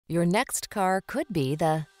Your next car could be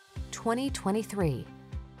the 2023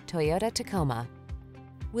 Toyota Tacoma.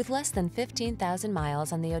 With less than 15,000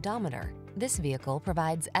 miles on the odometer, this vehicle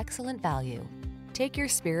provides excellent value. Take your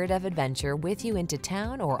spirit of adventure with you into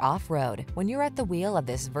town or off-road when you're at the wheel of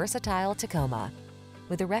this versatile Tacoma.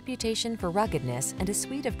 With a reputation for ruggedness and a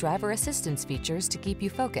suite of driver assistance features to keep you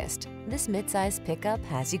focused, this midsize pickup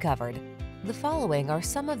has you covered. The following are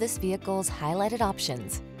some of this vehicle's highlighted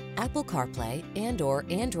options: Apple CarPlay and/or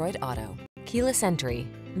Android Auto, keyless entry,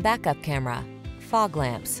 backup camera, fog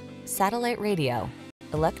lamps, satellite radio,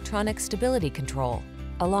 electronic stability control,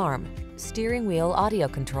 alarm, steering wheel audio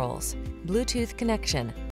controls, Bluetooth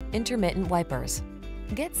connection, intermittent wipers.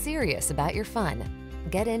 Get serious about your fun.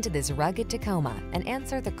 Get into this rugged Tacoma and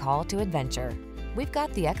answer the call to adventure. We've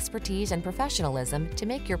got the expertise and professionalism to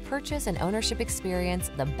make your purchase and ownership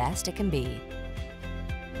experience the best it can be.